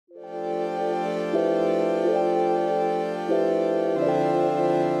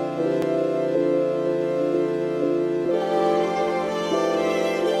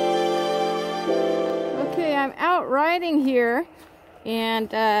Okay, I'm out riding here,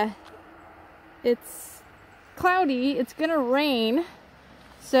 and it's cloudy. It's gonna rain,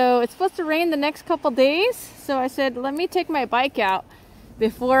 so it's supposed to rain the next couple days. So I said, let me take my bike out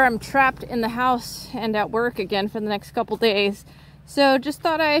before I'm trapped in the house and at work again for the next couple days. So just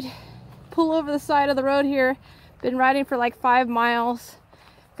thought I'd pull over the side of the road here. Been riding for like 5 miles,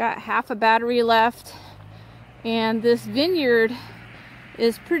 got half a battery left, and this vineyard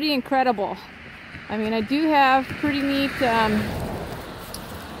is pretty incredible. I mean, I do have pretty neat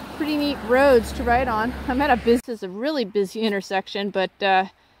roads to ride on. I'm at a really busy intersection, but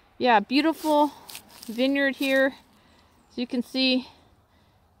yeah, beautiful vineyard here. As you can see,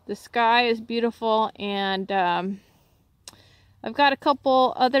 the sky is beautiful, and I've got a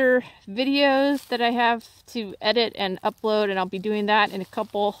couple other videos that I have to edit and upload, and I'll be doing that in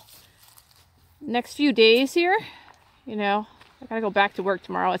next few days here. You know, I gotta go back to work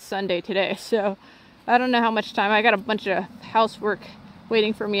tomorrow. It's Sunday today, so I don't know how much time. I got a bunch of housework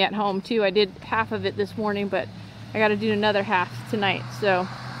waiting for me at home too. I did half of it this morning, but I got to do another half tonight. So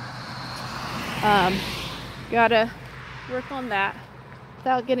gotta work on that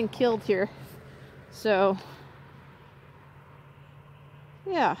without getting killed here. So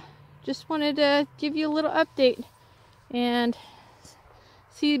yeah, just wanted to give you a little update and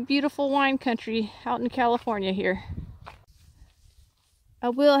see beautiful wine country out in California here. I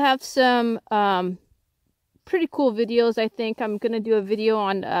will have some pretty cool videos. I think I'm gonna do a video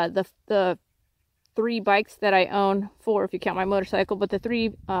on the 3 bikes that I own, 4 if you count my motorcycle, but the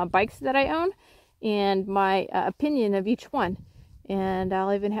 3 bikes that I own, and my opinion of each one. And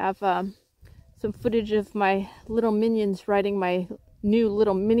I'll even have some footage of my little minions riding my new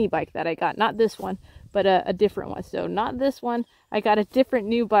little mini bike that I got. Not this one, but a different one. So not this one, I got a different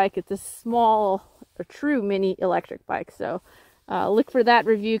new bike. It's a small, a true mini electric bike. So look for that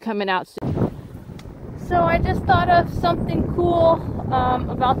review coming out soon. So I just thought of something cool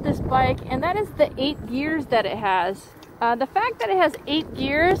about this bike, and that is the 8 gears that it has. The fact that it has 8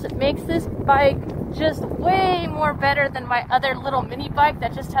 gears makes this bike just way more better than my other little mini bike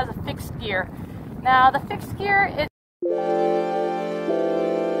that just has a fixed gear. Now the fixed gear, it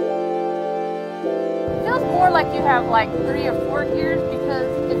feels more like you have like 3 or 4 gears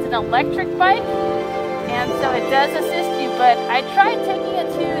because it's an electric bike, and so it does assist you. But I tried taking it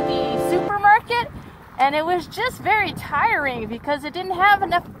to the supermarket, and it was just very tiring because it didn't have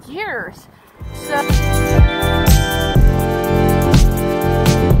enough gears. So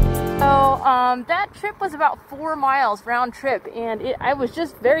that trip was about 4 miles round trip, and I was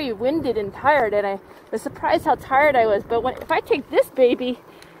just very winded and tired, and I was surprised how tired I was. But if I take this baby,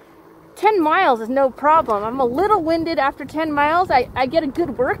 10 miles is no problem. I'm a little winded after 10 miles. I get a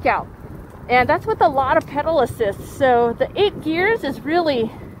good workout, and that's with a lot of pedal assist. So the 8 gears is really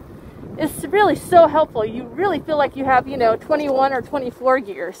so helpful. You really feel like you have, you know, 21 or 24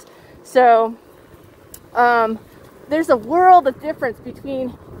 gears. So there's a world of difference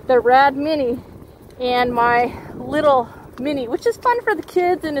between the Rad Mini and my little Mini, which is fun for the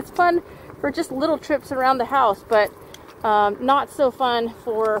kids, and it's fun for just little trips around the house, but not so fun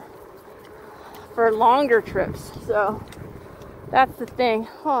for longer trips. So that's the thing.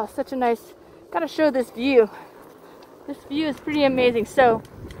 Oh, such a nice, gotta show this view. This view is pretty amazing. So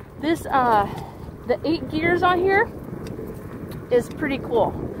this the 8 gears on here is pretty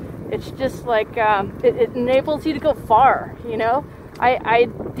cool. It's just like it enables you to go far, you know. I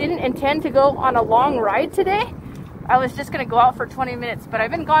didn't intend to go on a long ride today. I was just gonna go out for 20 minutes, but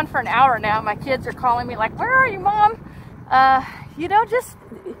I've been gone for an hour now. My kids are calling me like, where are you, Mom? You know, just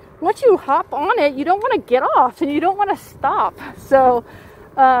once you hop on it, you don't want to get off and you don't want to stop. So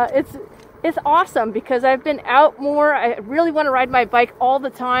it's awesome because I've been out more. I really want to ride my bike all the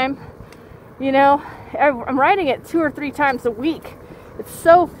time. You know, I'm riding it 2 or 3 times a week. It's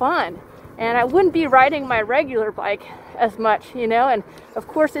so fun. And I wouldn't be riding my regular bike as much, you know, and of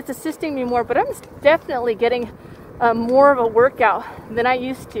course it's assisting me more, but I'm definitely getting more of a workout than I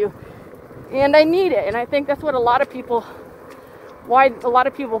used to. And I need it. And I think that's what why a lot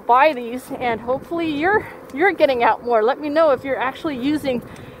of people buy these, and hopefully you're getting out more. Let me know if you're actually using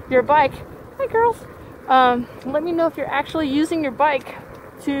your bike. Hi girls. Let me know if you're actually using your bike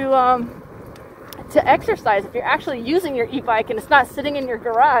to exercise. If you're actually using your e-bike and it's not sitting in your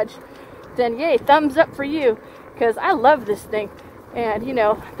garage, then yay, thumbs up for you, because I love this thing. And you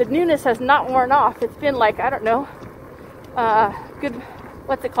know, the newness has not worn off. It's been like, I don't know, good,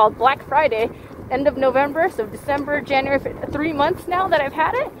 what's it called, Black Friday, end of November, so December, January, 3 months now that I've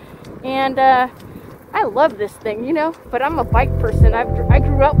had it. And I love this thing, you know, but I'm a bike person. I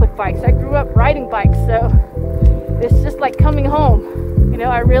grew up with bikes. I grew up riding bikes, so it's just like coming home. You know,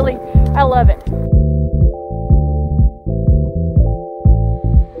 I love it.